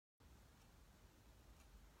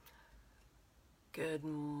Good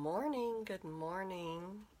morning, good morning.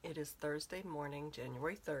 It is Thursday morning,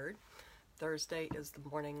 January 3rd. Thursday is the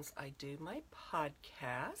mornings I do my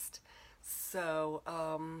podcast. So,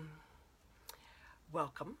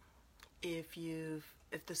 welcome. If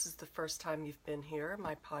this is the first time you've been here,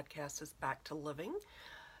 my podcast is Back to Living.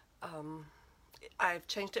 I've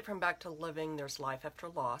changed it from Back to Living. There's Life After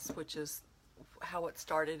Loss, which is how it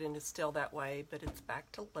started and is still that way, but it's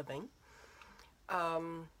Back to Living.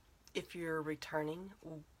 If you're returning,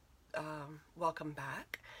 welcome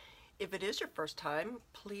back. If it is your first time,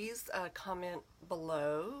 please comment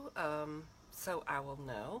below so I will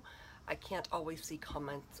know. I can't always see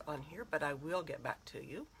comments on here, but I will get back to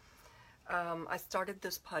you. I started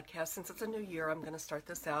this podcast, since it's a new year, I'm going to start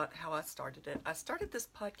this out how I started it. I started this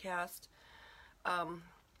podcast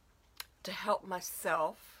to help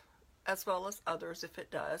myself as well as others if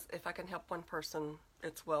it does. If I can help one person,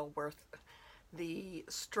 it's well worth the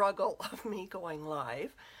struggle of me going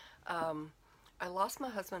live. I lost my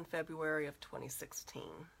husband February of 2016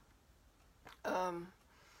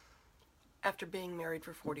 after being married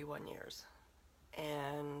for 41 years.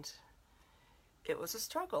 And it was a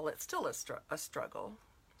struggle. It's still a struggle.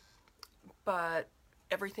 But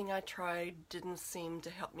everything I tried didn't seem to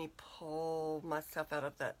help me pull myself out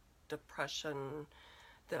of that depression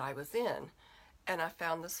that I was in. And I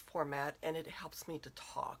found this format, and it helps me to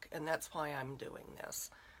talk, and that's why I'm doing this.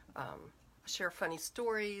 I share funny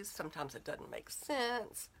stories. Sometimes it doesn't make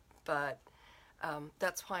sense, but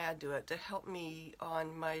that's why I do it, to help me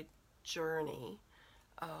on my journey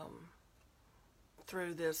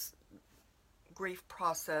through this grief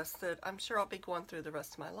process that I'm sure I'll be going through the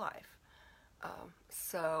rest of my life.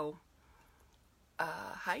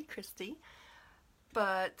 Hi, Christy.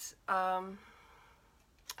 But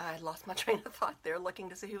I lost my train of thought there, looking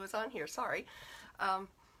to see who was on here. Sorry.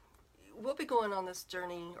 We'll be going on this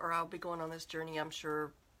journey, or I'll be going on this journey, I'm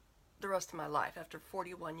sure, the rest of my life. After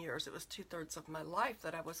 41 years, it was 2/3 of my life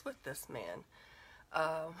that I was with this man.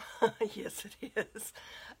 Yes, it is.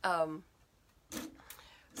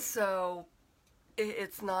 So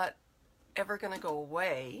it's not ever going to go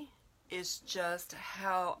away. It's just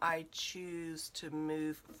how I choose to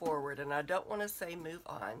move forward. And I don't want to say move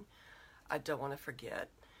on. I don't want to forget.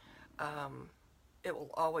 It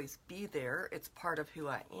will always be there. It's part of who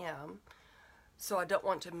I am. So I don't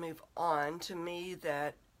want to move on. To me,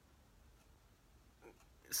 that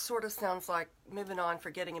sort of sounds like moving on,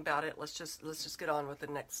 forgetting about it. Let's just get on with the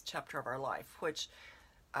next chapter of our life, which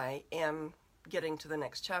I am getting to the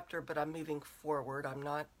next chapter, but I'm moving forward. I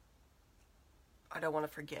don't want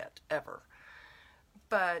to forget ever.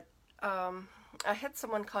 But I had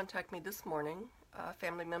someone contact me this morning, a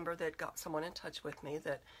family member that got someone in touch with me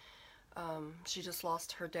that she just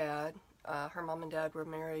lost her dad. Her mom and dad were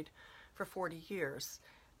married for 40 years.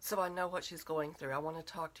 So I know what she's going through. I want to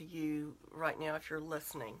talk to you right now if you're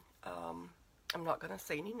listening. I'm not going to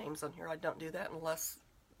say any names on here. I don't do that unless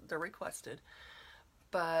they're requested.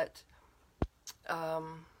 But I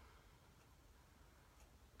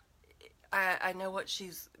know what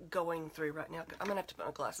she's going through right now. I'm going to have to put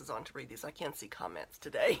my glasses on to read these. I can't see comments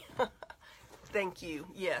today. Thank you.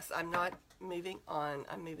 Yes, I'm not moving on.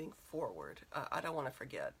 I'm moving forward. I don't want to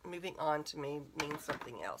forget. Moving on to me means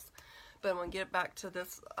something else. But I'm going to get back to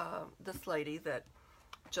this lady that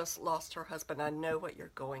just lost her husband. I know what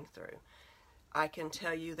you're going through. I can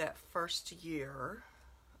tell you that first year,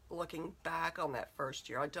 looking back on that first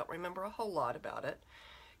year, I don't remember a whole lot about it.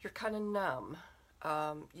 You're kind of numb.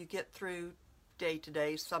 You get through day to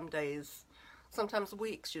day, some days, sometimes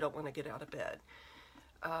weeks, you don't want to get out of bed.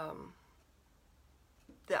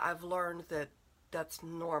 That I've learned that that's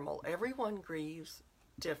normal. Everyone grieves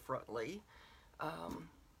differently.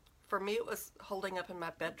 For me, it was holding up in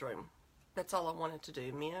my bedroom. That's all I wanted to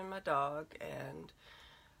do. Me and my dog and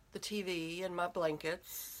the TV and my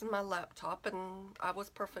blankets and my laptop, and I was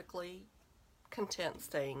perfectly content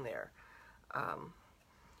staying there.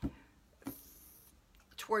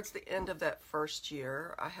 Towards the end of that first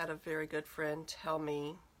year, I had a very good friend tell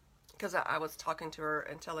me, because I was talking to her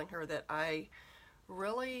and telling her that I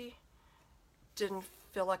really didn't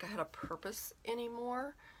feel like I had a purpose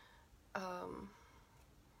anymore.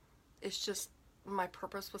 It's just my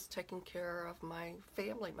purpose was taking care of my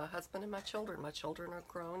family, my husband and my children. My children are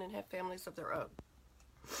grown and have families of their own.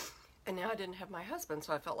 And now I didn't have my husband,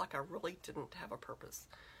 so I felt like I really didn't have a purpose.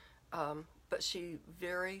 But she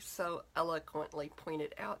very so eloquently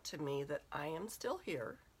pointed out to me that I am still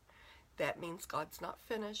here. That means God's not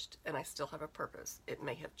finished, and I still have a purpose. It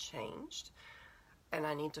may have changed, and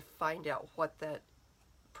I need to find out what that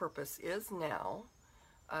purpose is now.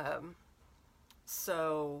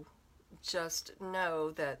 So just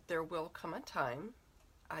know that there will come a time,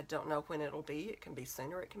 I don't know when it'll be, it can be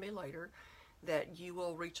sooner, it can be later, that you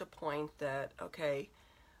will reach a point that, okay,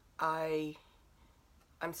 I'm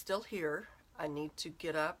still here, I need to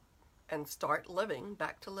get up and start living,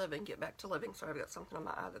 get back to living. Sorry, I've got something on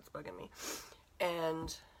my eye that's bugging me.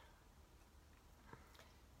 And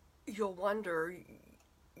you'll wonder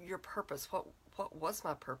your purpose. What was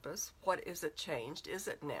my purpose? What is it changed? Is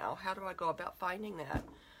it now? How do I go about finding that?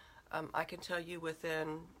 I can tell you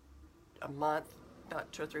within a month,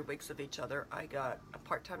 about 2 or 3 weeks of each other, I got a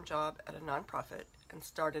part-time job at a nonprofit and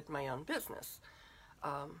started my own business,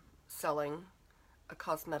 selling a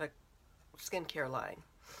cosmetic skincare line,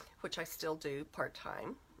 which I still do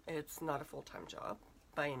part-time. It's not a full-time job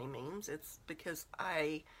by any means. It's because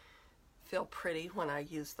I feel pretty when I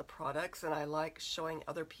use the products, and I like showing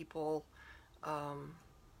other people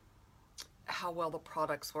how well the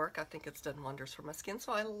products work. I think it's done wonders for my skin,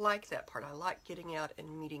 so I like that part. I like getting out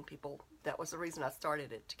and meeting people. That was the reason I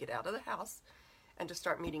started it, to get out of the house and to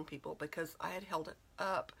start meeting people, because I had held it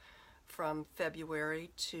up from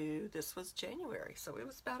February to this was January, so it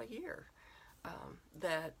was about a year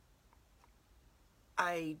that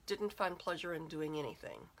I didn't find pleasure in doing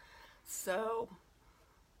anything. So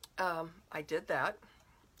I did that,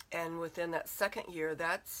 and within that second year,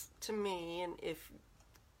 that's, to me, and if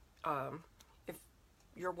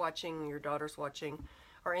you're watching, your daughter's watching,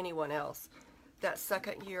 or anyone else, that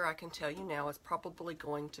second year, I can tell you now, is probably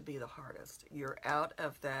going to be the hardest. You're out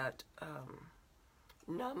of that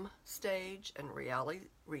numb stage, and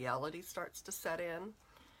reality starts to set in,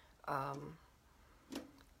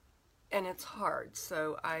 and it's hard.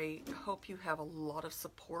 So I hope you have a lot of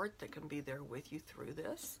support that can be there with you through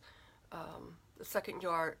this. The second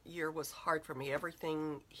year was hard for me.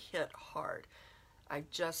 Everything hit hard. I'm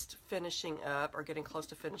just finishing up, or getting close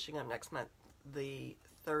to finishing up next month, the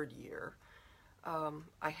third year.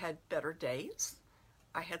 I had better days.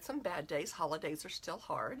 I had some bad days. Holidays are still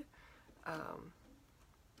hard.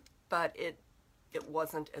 But it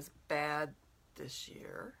wasn't as bad this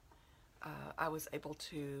year. I was able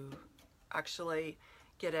to actually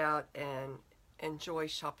get out and enjoy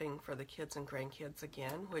shopping for the kids and grandkids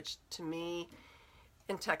again, which to me,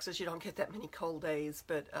 in Texas, you don't get that many cold days,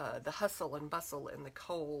 but the hustle and bustle and the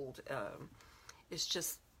cold is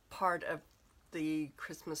just part of the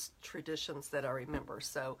Christmas traditions that I remember.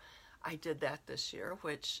 So I did that this year,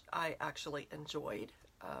 which I actually enjoyed.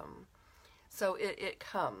 So it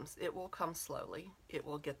comes. It will come slowly. It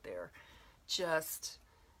will get there. Just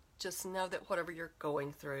know that whatever you're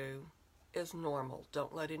going through is normal.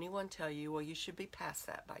 Don't let anyone tell you, well, you should be past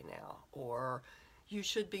that by now, or you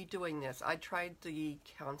should be doing this. I tried the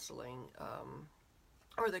counseling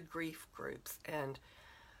or the grief groups, and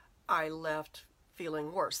I left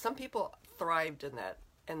feeling worse. Some people thrived in that,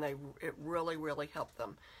 and it really, really helped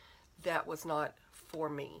them. That was not for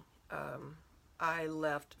me. I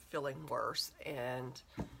left feeling worse and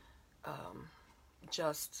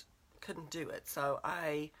just couldn't do it. So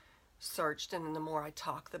I searched, and the more I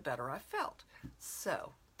talk, the better I felt.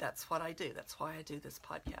 So that's what I do. That's why I do this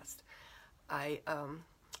podcast.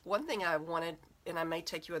 One thing I wanted, and I may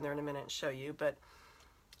take you in there in a minute and show you, but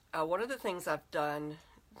one of the things I've done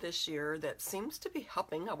this year that seems to be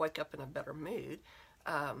helping, I wake up in a better mood.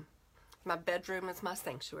 My bedroom is my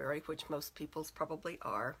sanctuary, which most people's probably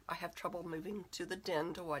are. I have trouble moving to the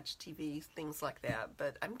den to watch TV, things like that,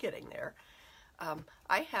 but I'm getting there.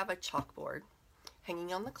 I have a chalkboard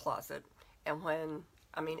hanging on the closet, and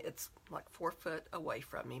it's like 4 foot away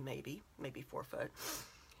from me, maybe 4 foot.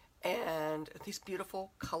 And these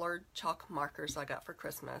beautiful colored chalk markers I got for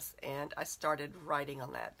Christmas, and I started writing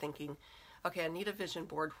on that, thinking, okay, I need a vision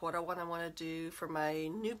board. What do I want to do for my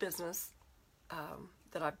new business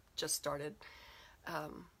that I've just started?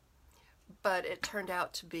 But it turned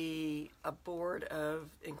out to be a board of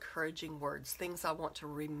encouraging words, things I want to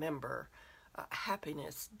remember,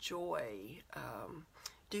 happiness, joy,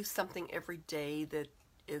 do something every day that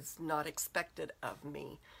is not expected of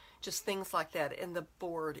me. Just things like that, and the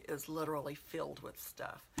board is literally filled with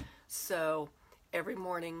stuff. So every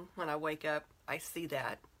morning when I wake up, I see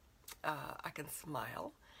that. I can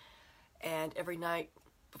smile. And every night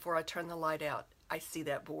before I turn the light out, I see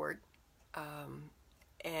that board.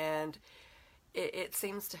 And it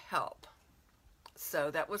seems to help.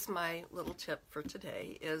 So that was my little tip for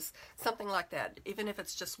today, is something like that. Even if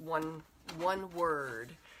it's just one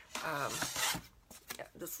word.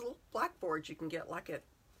 This little blackboard you can get like at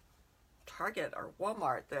Target or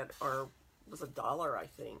Walmart was $1, I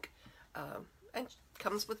think, and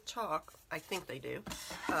comes with chalk. I think they do,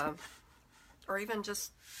 or even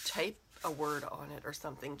just tape a word on it or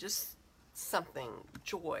something. Just something,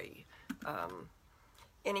 joy,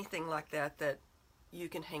 anything like that that you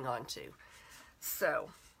can hang on to. So,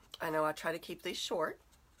 I know I try to keep these short.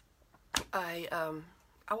 I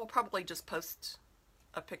will probably just post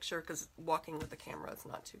a picture because walking with the camera is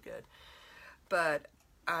not too good. But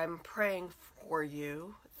I'm praying for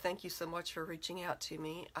you. Thank you so much for reaching out to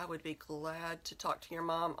me. I would be glad to talk to your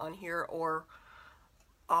mom on here or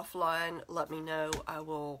offline. Let me know. I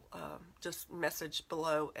will just message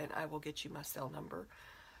below and I will get you my cell number.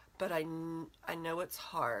 But I know it's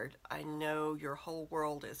hard. I know your whole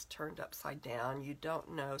world is turned upside down. You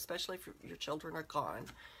don't know, especially if your children are gone.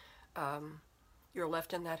 You're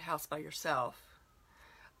left in that house by yourself.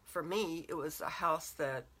 For me, it was a house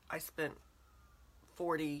that I spent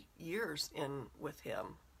 40 years in with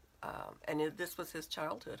him. This was his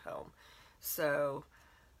childhood home. So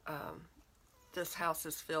this house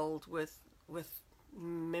is filled with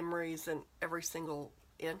memories and every single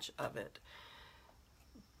inch of it.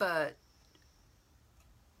 But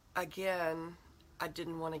again, I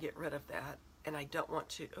didn't want to get rid of that, and I don't want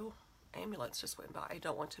to, oh, ambulance just went by. I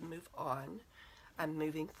don't want to move on. I'm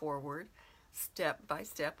moving forward, step by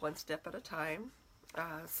step, one step at a time.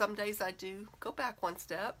 Some days I do go back one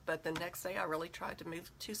step, but the next day I really try to move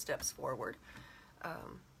 2 steps forward.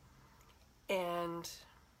 And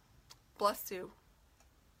bless you.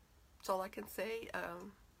 That's all I can say.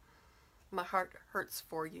 My heart hurts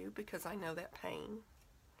for you because I know that pain.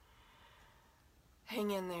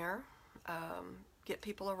 Hang in there. Get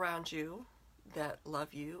people around you that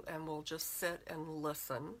love you and will just sit and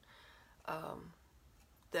listen.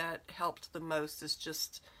 That helped the most is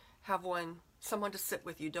just have someone to sit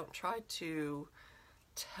with you. Don't try to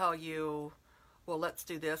tell you, well, let's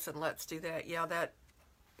do this and let's do that. Yeah,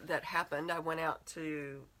 that happened. I went out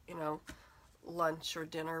to, lunch or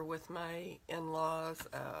dinner with my in-laws,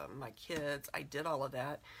 my kids. I did all of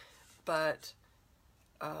that. But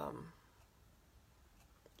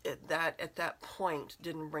at that point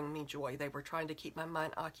didn't bring me joy. They were trying to keep my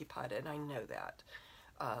mind occupied, and I know that.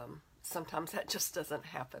 Sometimes that just doesn't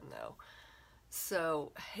happen, though.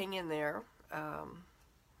 So hang in there.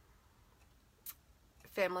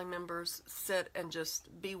 Family members, sit and just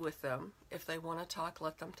be with them. If they want to talk,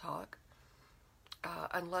 let them talk.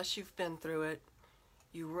 Unless you've been through it,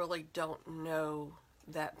 you really don't know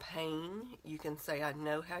that pain. You can say, I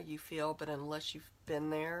know how you feel, but unless you've been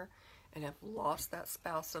there and have lost that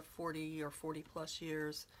spouse of 40 or 40 plus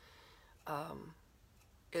years,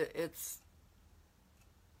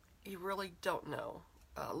 you really don't know.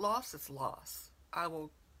 Loss is loss. I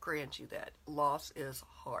will grant you that. Loss is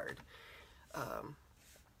hard.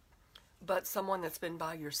 But someone that's been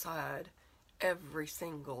by your side every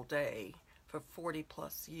single day for 40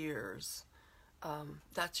 plus years,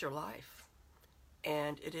 that's your life.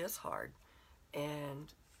 And it is hard.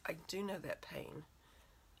 And I do know that pain.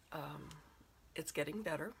 It's getting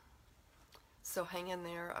better. So hang in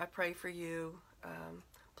there. I pray for you.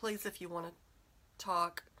 Please, if you want to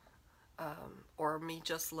talk or me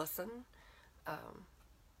just listen,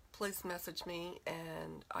 please message me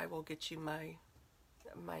and I will get you my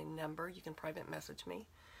number. You can private message me.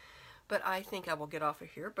 But I think I will get off of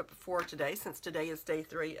here. But before today, since today is day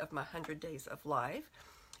 3 of my 100 days of life,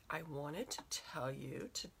 I wanted to tell you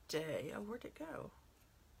today, where'd it go?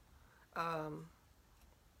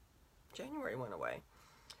 January went away.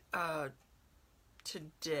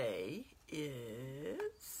 Today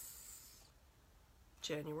is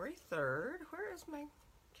January 3rd. Where is my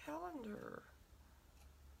calendar?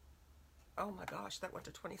 Oh my gosh, that went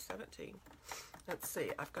to 2017. Let's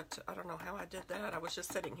see, I don't know how I did that. I was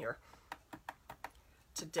just sitting here.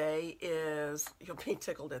 Today is, you'll be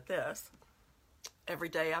tickled at this. Every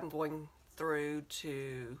day I'm going through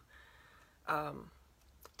to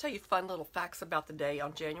tell you fun little facts about the day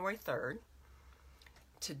on January 3rd.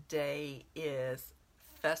 Today is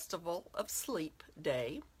Festival of Sleep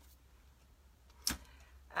Day.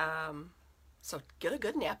 So get a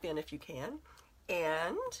good nap in if you can.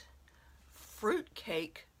 And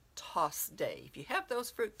Fruitcake Toss Day. If you have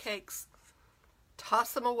those fruitcakes,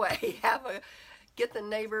 toss them away. Get the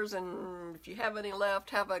neighbors, and if you have any left,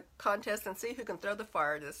 have a contest and see who can throw the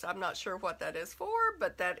farthest. I'm not sure what that is for,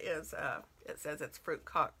 but that is, it says it's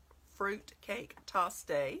Fruitcake Toss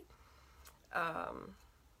Day.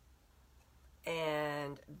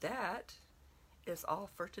 And that is all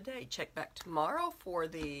for today. Check back tomorrow for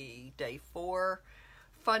the day 4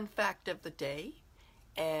 fun fact of the day.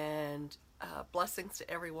 And blessings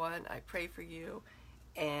to everyone. I pray for you.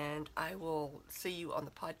 And I will see you on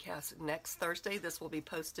the podcast next Thursday. This will be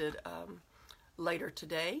posted later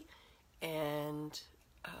today. And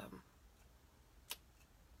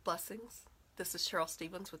blessings. This is Cheryl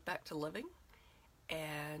Stevens with Back to Living.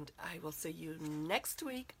 And I will see you next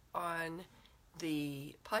week on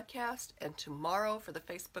the podcast and tomorrow for the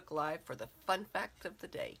Facebook Live for the fun fact of the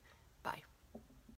day. Bye.